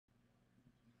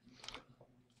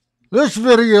This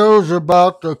video is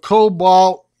about the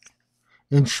Kobalt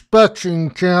Inspection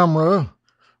Camera,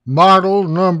 model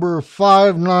number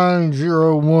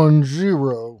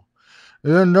 59010.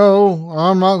 And no,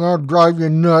 I'm not going to drive you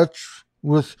nuts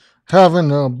with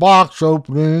having a box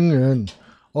opening and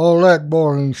all that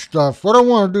boring stuff. What I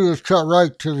want to do is cut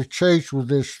right to the chase with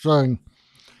this thing.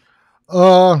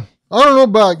 I don't know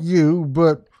about you,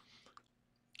 but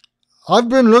I've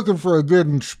been looking for a good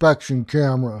inspection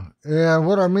camera. And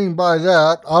what I mean by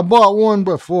that, I bought one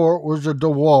before. It was a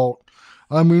DeWalt.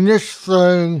 I mean, this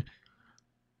thing,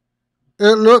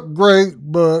 it looked great,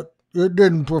 but it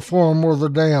didn't perform worth a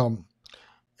damn.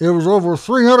 It was over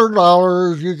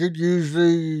 $300. You could use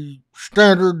the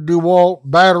standard DeWalt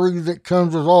battery that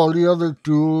comes with all the other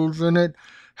tools, and it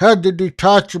had the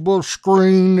detachable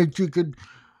screen that you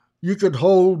could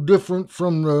hold different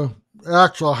from the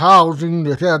actual housing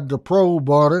that had the probe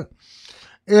on it.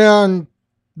 And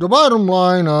the bottom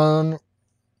line on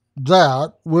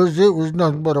that was it was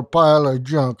nothing but a pile of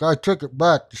junk. I took it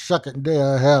back the second day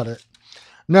I had it.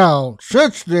 Now,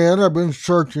 since then, I've been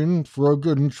searching for a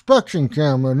good inspection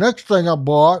camera. Next thing I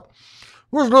bought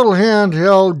was a little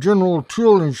handheld general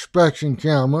tool inspection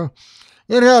camera.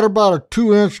 It had about a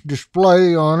 2-inch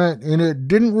display on it, and it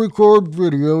didn't record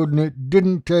video, and it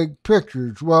didn't take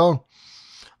pictures. Well,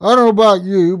 I don't know about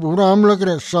you, but when I'm looking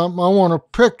at something, I want a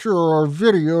picture or a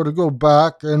video to go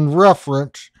back and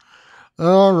reference.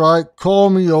 All right, call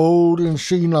me old and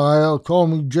senile, call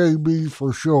me JB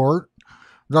for short.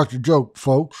 That's a joke,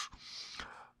 folks.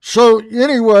 So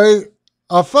anyway,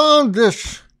 I found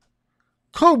this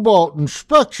Kobalt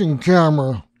inspection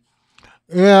camera,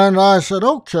 and I said,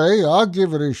 okay, I'll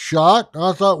give it a shot.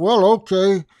 I thought, well,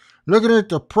 okay, looking at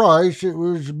the price, it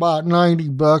was about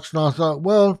 $90, and I thought,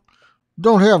 well,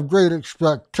 don't have great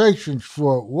expectations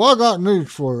for it. Well, I got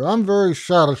news for you. I'm very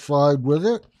satisfied with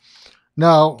it.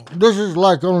 Now, this is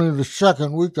like only the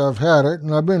second week I've had it,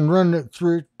 and I've been running it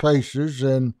through its paces,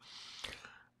 and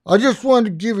I just wanted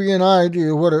to give you an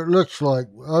idea of what it looks like.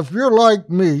 If you're like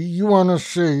me, you want to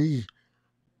see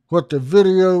what the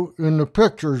video and the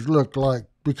pictures look like,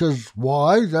 because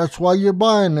why? That's why you're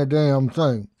buying the damn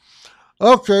thing.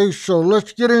 Okay, so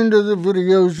let's get into the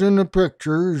videos and the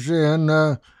pictures,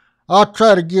 and I'll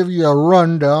try to give you a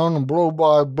rundown and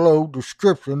blow-by-blow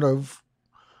description of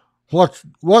what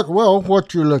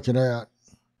you're looking at.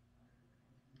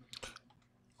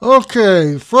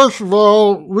 Okay, first of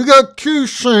all, we got 2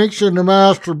 sinks in the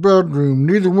master bedroom.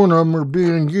 Neither one of them are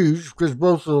being used because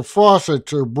both of the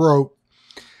faucets are broke.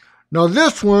 Now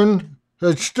this one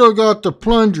has still got the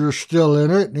plunger still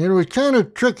in it, and it was kind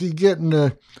of tricky getting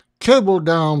the cable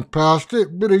down past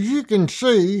it, but as you can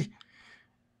see,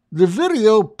 the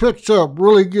video picks up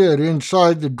really good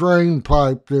inside the drain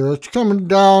pipe there. It's coming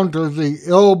down to the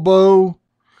elbow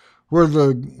where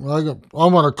I'm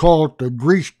going to call it the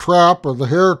grease trap or the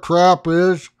hair trap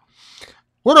is.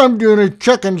 What I'm doing is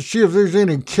checking to see if there's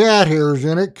any cat hairs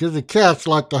in it, because the cats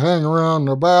like to hang around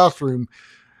the bathroom.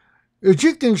 As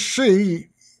you can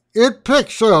see, it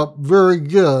picks up very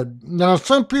good. Now,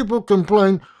 some people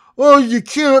complain, oh, you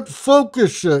can't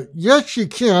focus it. Yes, you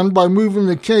can by moving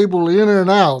the cable in and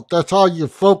out. That's how you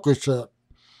focus it.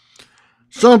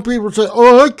 Some people say,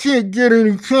 oh, I can't get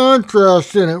any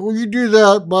contrast in it. Well, you do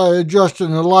that by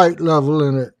adjusting the light level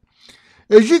in it.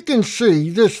 As you can see,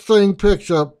 this thing picks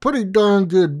up pretty darn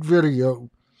good video.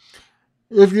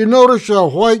 If you notice a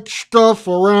white stuff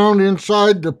around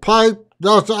inside the pipe,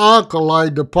 that's alkali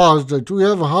deposits. We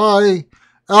have a high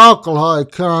alkali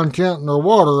content in the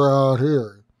water out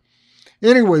here.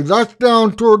 Anyway, that's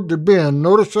down toward the bin.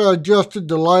 Notice I adjusted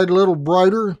the light a little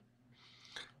brighter.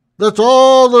 That's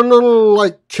all the little,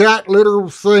 like, cat litter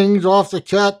things off the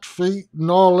cat's feet and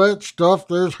all that stuff.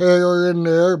 There's hair in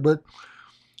there, but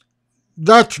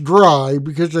that's dry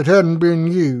because it hadn't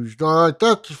been used. All right,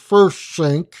 that's the first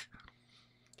sink.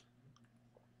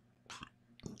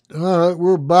 All right,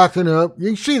 we're backing up. You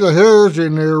can see the hairs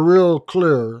in there real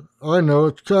clear. I know,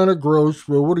 it's kind of gross,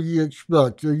 but what do you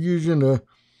expect? You're using a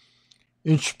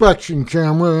inspection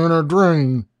camera and a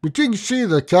drain. But you can see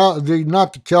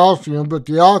not the calcium, but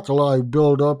the alkali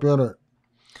buildup in it.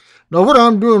 Now what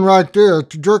I'm doing right there is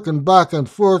jerking back and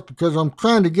forth because I'm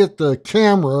trying to get the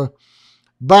camera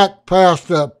back past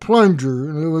that plunger,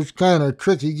 and it was kind of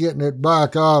tricky getting it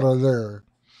back out of there.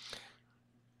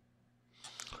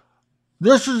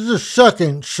 This is the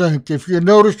second sink. If you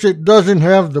notice, it doesn't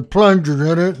have the plunger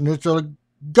in it, and it's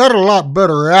got a lot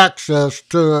better access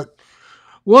to it.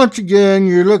 Once again,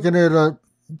 you're looking at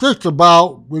just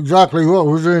about exactly what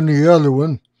was in the other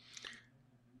one.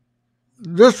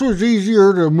 this was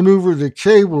easier to maneuver the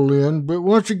cable in, but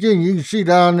once again, you can see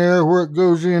down there where it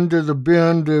goes into the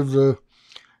bend of the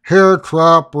hair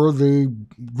trap or the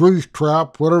grease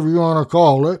trap, whatever you want to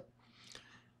call it.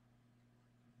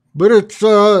 But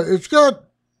it's got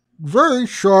very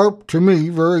sharp, to me,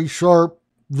 very sharp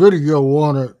video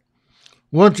on it.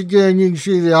 Once again, you can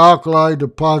see the alkali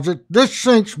deposit. This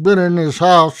sink's been in this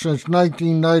house since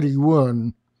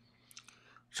 1991,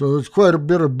 so it's quite a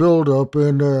bit of buildup.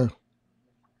 And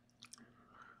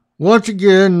once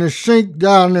again, the sink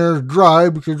down there is dry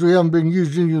because we haven't been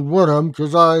using one of them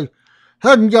because I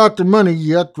hadn't got the money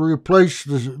yet to replace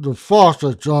the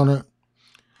faucets on it.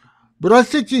 But I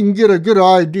think you can get a good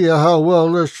idea how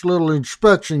well this little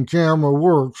inspection camera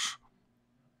works.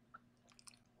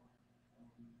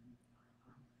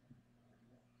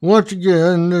 Once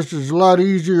again, this is a lot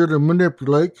easier to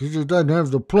manipulate because it doesn't have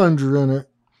the plunger in it.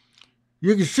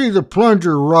 You can see the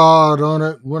plunger rod on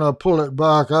it when I pull it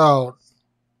back out.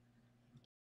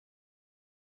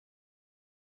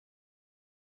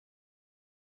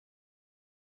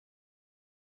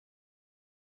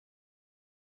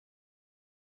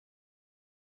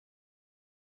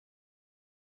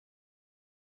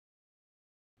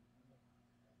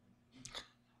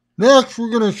 Next, we're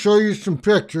going to show you some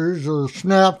pictures or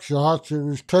snapshots that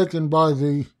was taken by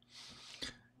the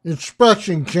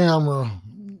inspection camera.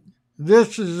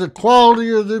 This is the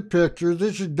quality of the picture.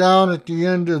 This is down at the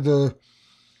end of the,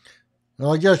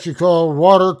 I guess you call it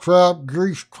water trap,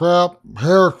 grease trap,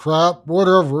 hair trap,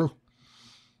 whatever.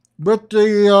 But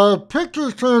the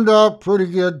pictures turned out pretty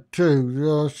good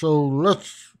too. So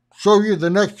let's show you the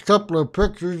next couple of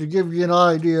pictures to give you an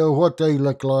idea of what they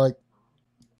look like.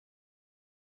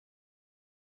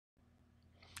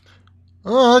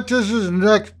 Alright, this is the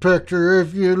next picture.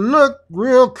 If you look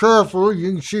real careful,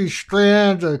 you can see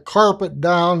strands of carpet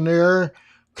down there,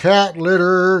 cat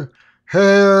litter,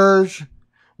 hairs.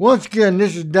 Once again,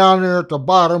 this is down there at the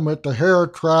bottom at the hair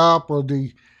trap or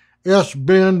the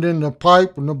S-bend in the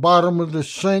pipe in the bottom of the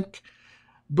sink.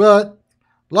 But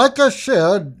like I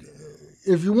said,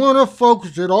 if you want to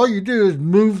focus it, all you do is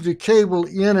move the cable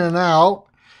in and out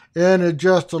and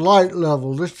adjust the light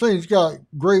level. This thing's got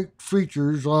great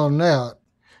features on that.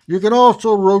 You can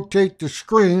also rotate the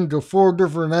screen to 4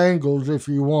 different angles if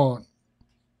you want.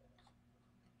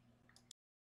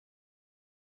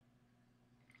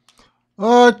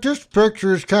 This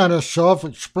picture is kind of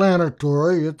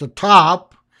self-explanatory. At the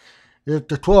top, at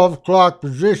the 12 o'clock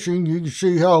position, you can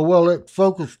see how well it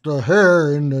focused the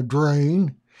hair in the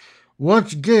drain.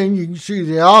 Once again, you can see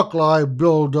the alkali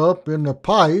build up in the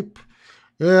pipe.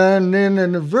 And then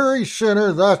in the very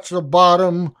center, that's the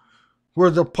bottom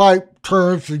where the pipe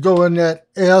turns to go in that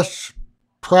S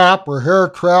trap or hair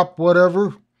trap,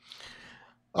 whatever.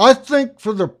 I think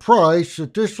for the price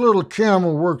that this little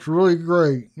camera works really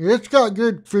great. It's got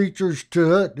good features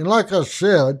to it. And like I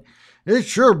said, it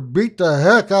sure beat the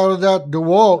heck out of that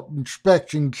DeWalt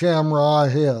inspection camera I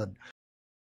had.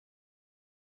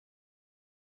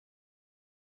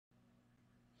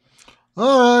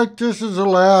 Alright, this is the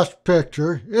last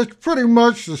picture. It's pretty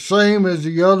much the same as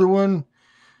the other one.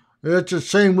 It's the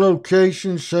same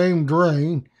location, same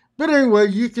drain. But anyway,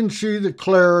 you can see the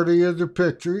clarity of the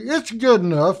picture. It's good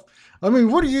enough. I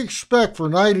mean, what do you expect for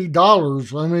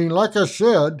 $90? I mean, like I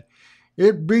said,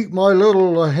 it beat my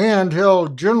little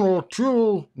handheld general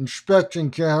tool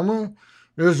inspection camera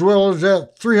as well as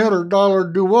that $300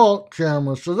 DeWalt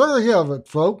camera. So there you have it,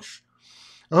 folks.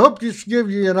 I hope this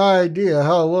gives you an idea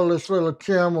how well this little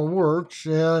camera works.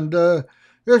 And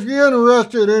if you're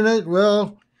interested in it,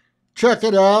 well, check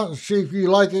it out and see if you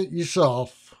like it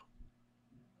yourself.